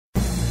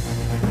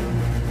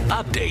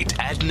Update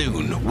at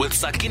noon with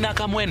Sakina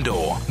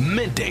Kamwendo,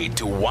 midday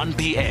to 1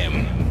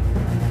 p.m.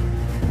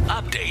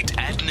 Update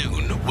at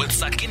noon with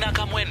Sakina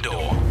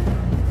Kamwendo.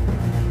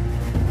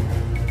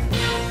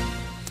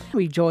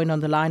 We joined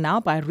on the line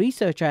now by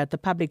researcher at the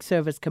Public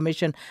Service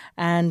Commission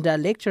and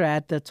lecturer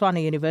at the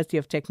Tshwane University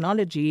of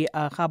Technology,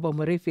 Kgabo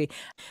Molefe.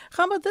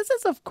 Kgabo, this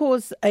is of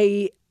course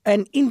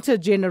an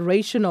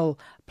intergenerational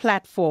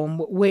platform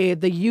where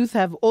the youth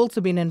have also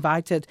been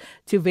invited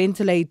to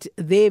ventilate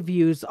their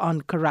views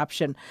on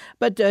corruption.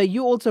 But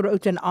you also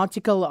wrote an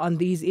article on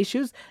these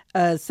issues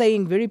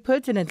saying very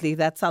pertinently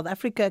that South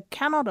Africa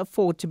cannot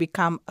afford to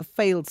become a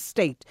failed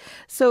state.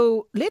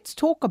 So let's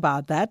talk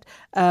about that,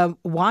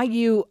 why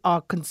you are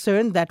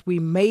concerned that we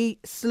may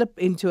slip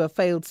into a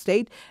failed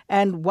state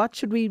and what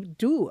should we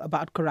do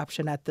about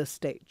corruption at this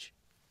stage?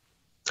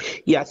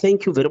 Yeah,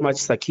 thank you very much,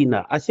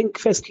 Sakina. I think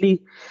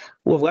firstly,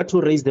 we've got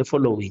to raise the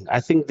following. I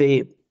think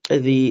the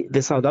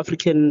South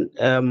African,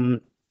 the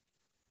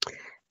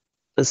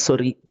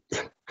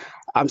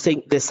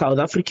South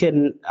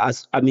African,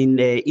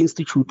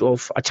 Institute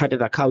of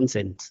Chartered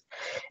Accountants,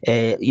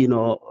 did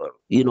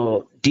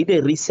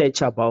a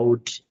research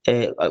about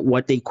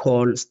what they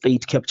call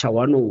State Capture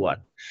 101.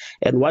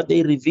 And what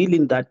they reveal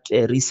in that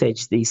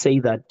research, they say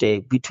that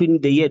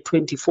between the year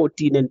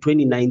 2014 and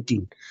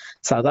 2019,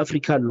 South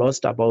Africa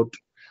lost about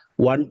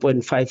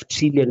 1.5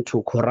 trillion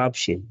to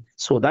corruption.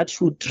 So that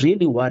should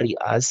really worry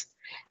us.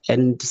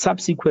 And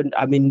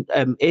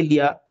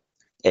earlier,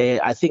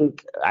 I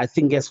think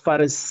as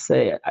far as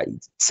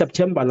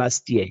September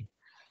last year,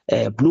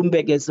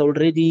 Bloomberg has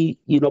already,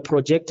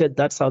 projected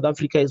that South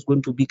Africa is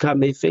going to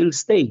become a failed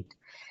state.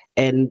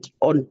 And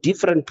on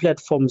different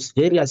platforms,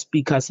 various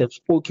speakers have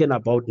spoken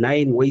about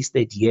 9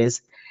 wasted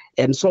years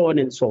and so on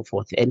and so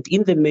forth. And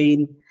in the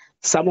main,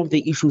 some of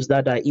the issues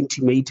that are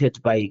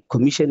intimated by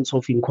commissions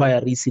of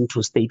inquiries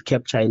into state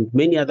capture and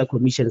many other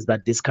commissions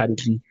that this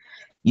country,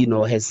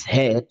 has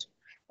had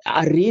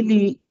are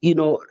really,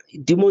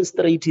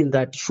 demonstrating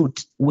that should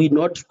we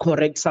not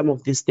correct some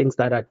of these things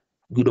that are,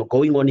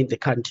 going on in the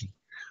country,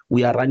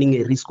 we are running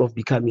a risk of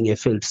becoming a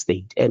failed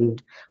state.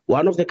 And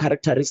one of the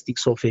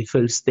characteristics of a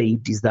failed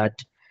state is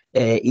that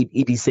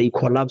it is a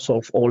collapse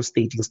of all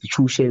state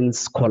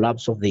institutions,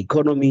 collapse of the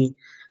economy,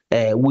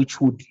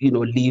 which would,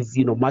 leave,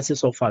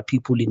 masses of our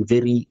people in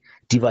very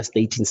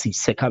devastating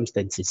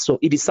circumstances. So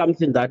it is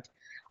something that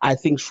I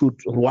think should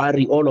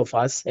worry all of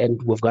us,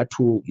 and we've got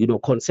to,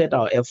 concert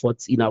our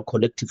efforts in our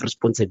collective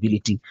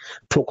responsibility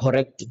to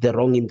correct the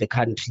wrong in the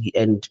country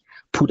and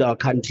put our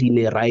country in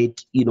a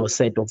right,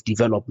 set of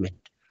development.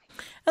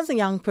 As a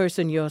young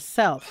person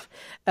yourself,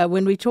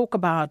 when we talk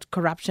about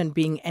corruption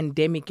being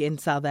endemic in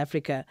South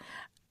Africa,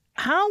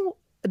 how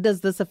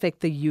does this affect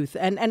the youth?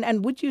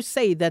 And would you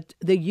say that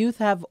the youth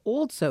have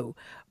also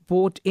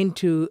bought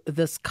into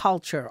this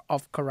culture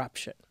of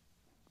corruption?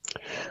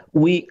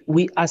 We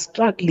are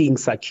struggling,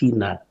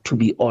 Sakina, to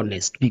be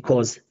honest,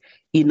 because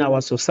in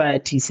our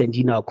societies and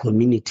in our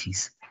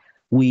communities,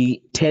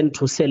 we tend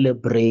to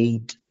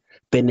celebrate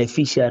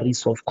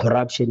beneficiaries of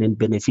corruption and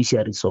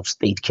beneficiaries of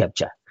state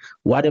capture.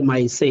 What am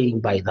I saying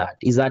by that?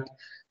 Is that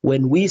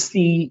when we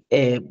see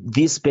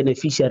these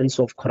beneficiaries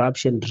of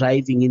corruption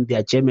driving in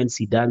their German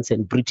sedans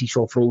and British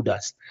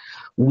off-roaders,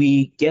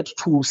 we get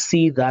to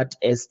see that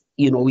as,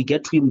 we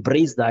get to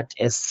embrace that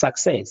as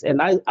success.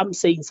 And I'm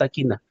saying,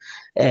 Sakina,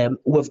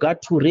 we've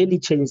got to really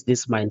change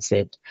this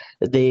mindset.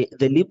 The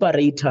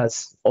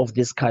liberators of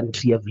this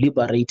country have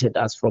liberated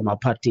us from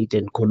apartheid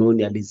and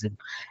colonialism.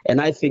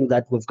 And I think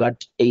that we've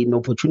got an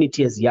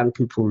opportunity as young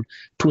people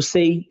to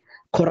say,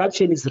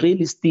 corruption is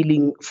really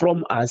stealing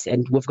from us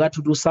and we've got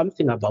to do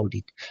something about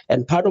it.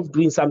 And part of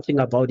doing something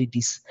about it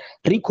is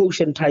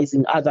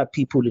reconscientizing other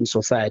people in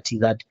society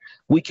that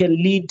we can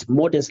lead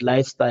modest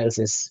lifestyles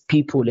as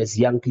people, as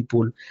young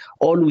people.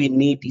 All we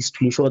need is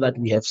to ensure that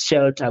we have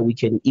shelter, we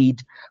can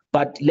eat,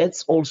 but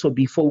let's also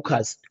be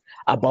focused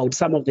about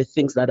some of the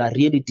things that are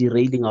really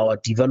derailing our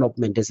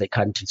development as a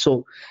country.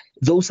 So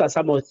those are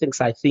some of the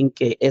things I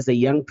think as a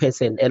young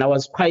person, and I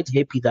was quite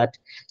happy that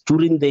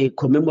during the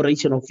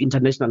commemoration of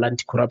International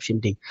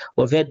Anti-Corruption Day,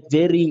 we've had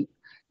very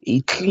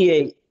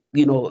clear,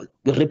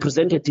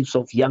 representatives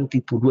of young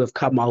people who have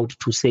come out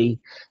to say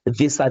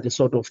these are the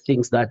sort of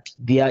things that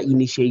their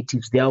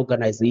initiatives, their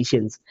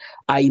organizations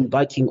are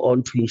embarking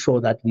on to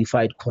ensure that we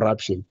fight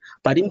corruption.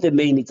 But in the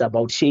main, it's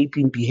about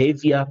shaping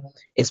behavior,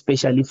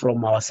 especially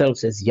from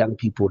ourselves as young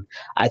people.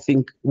 I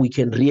think we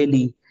can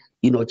really,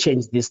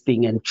 change this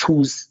thing and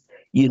choose,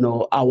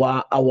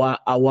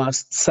 our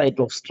side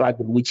of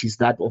struggle, which is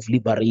that of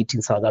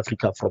liberating South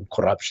Africa from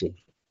corruption.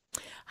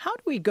 How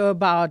do we go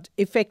about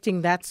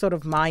effecting that sort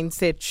of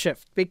mindset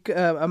shift,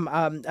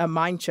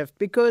 mind shift?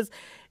 Because,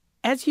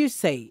 as you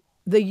say,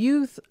 the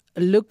youth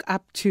look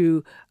up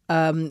to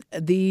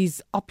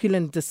these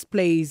opulent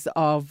displays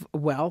of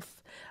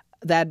wealth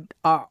that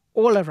are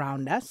all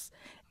around us.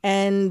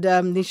 And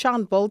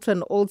Nishant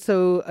Bolton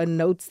also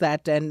notes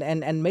that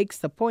and makes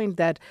the point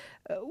that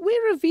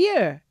we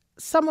revere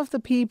some of the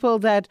people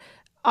that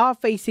are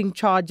facing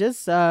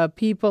charges,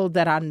 people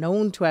that are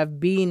known to have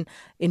been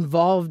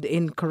involved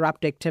in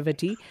corrupt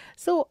activity.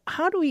 So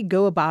how do we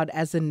go about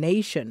as a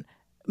nation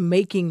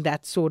making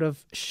that sort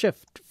of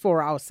shift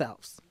for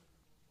ourselves?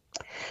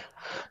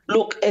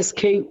 Look,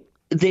 SK,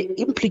 the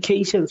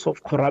implications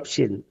of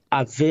corruption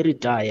are very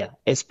dire,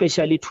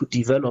 especially to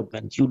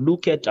development. You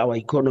look at our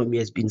economy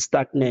has been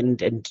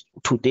stagnant, and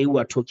today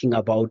we're talking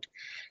about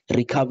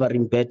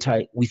recovering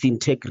better with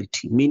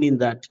integrity, meaning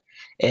that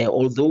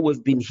although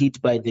we've been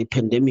hit by the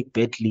pandemic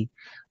badly,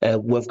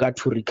 we've got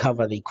to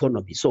recover the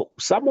economy. So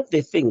some of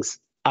the things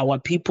our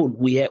people,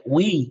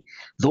 we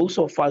those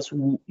of us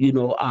who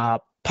are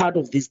part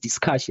of these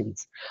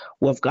discussions,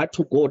 we've got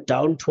to go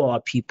down to our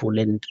people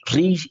and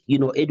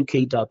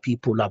educate our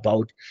people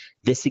about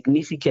the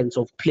significance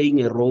of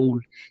playing a role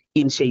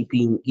in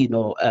shaping,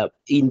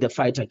 in the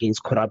fight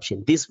against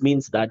corruption. This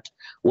means that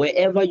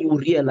wherever you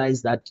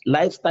realize that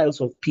lifestyles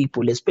of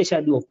people,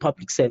 especially of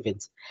public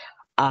servants,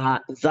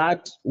 are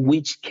that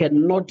which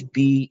cannot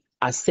be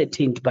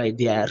ascertained by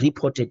their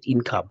reported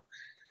income,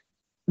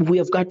 we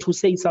have got to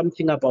say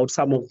something about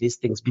some of these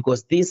things,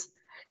 because these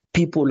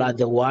people are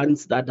the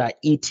ones that are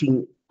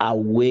eating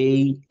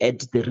away at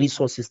the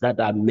resources that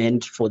are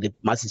meant for the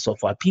masses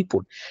of our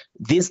people.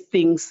 These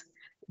things,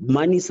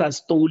 monies are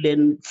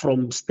stolen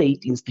from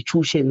state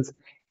institutions,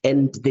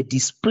 and the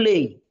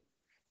display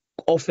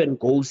often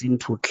goes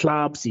into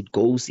clubs, it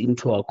goes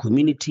into our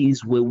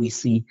communities where we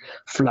see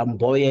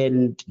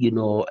flamboyant,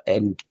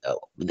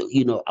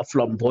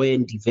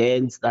 flamboyant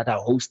events that are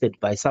hosted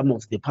by some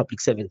of the public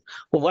servants.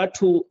 We've got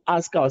to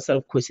ask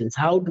ourselves questions.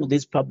 How do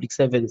these public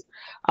servants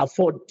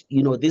afford,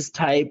 this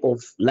type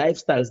of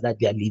lifestyles that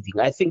they are living?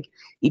 I think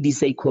it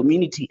is a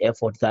community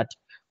effort that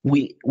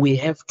we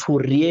have to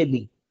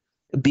really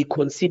be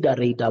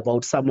considerate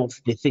about some of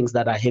the things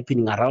that are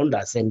happening around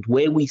us, and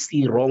where we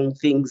see wrong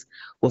things,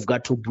 we've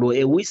got to blow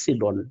a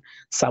whistle on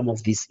some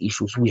of these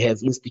issues. We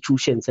have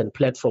institutions and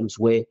platforms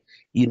where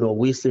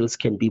whistles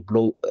can be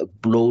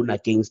blown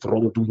against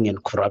wrongdoing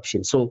and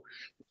corruption. So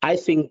I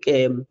think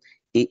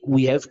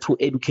we have to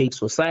educate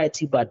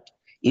society, but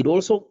it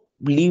also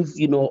leave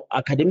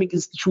academic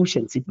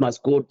institutions. It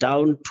must go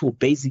down to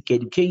basic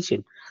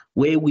education,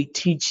 where we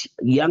teach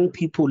young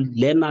people,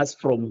 learners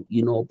from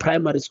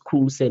primary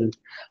schools and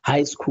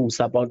high schools,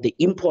 about the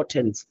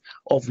importance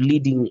of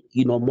leading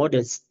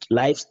modest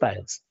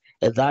lifestyles,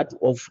 that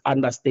of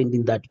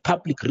understanding that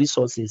public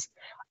resources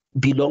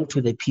belong to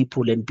the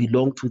people and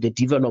belong to the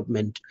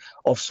development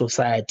of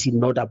society,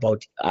 not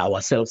about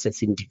ourselves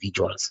as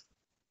individuals.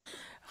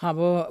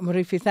 Khabo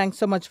Morefi, thanks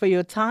so much for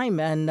your time,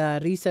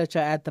 and researcher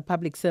at the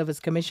Public Service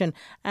Commission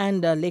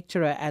and a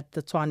lecturer at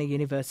the Tshwane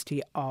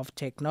University of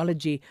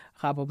Technology.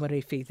 Khabo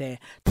Morefi there.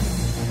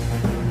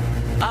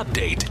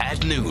 Update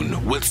at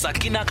noon with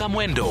Sakina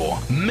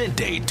Kamwendo,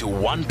 midday to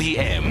 1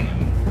 p.m.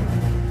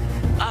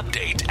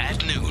 Update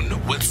at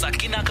noon with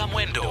Sakina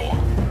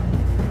Kamwendo.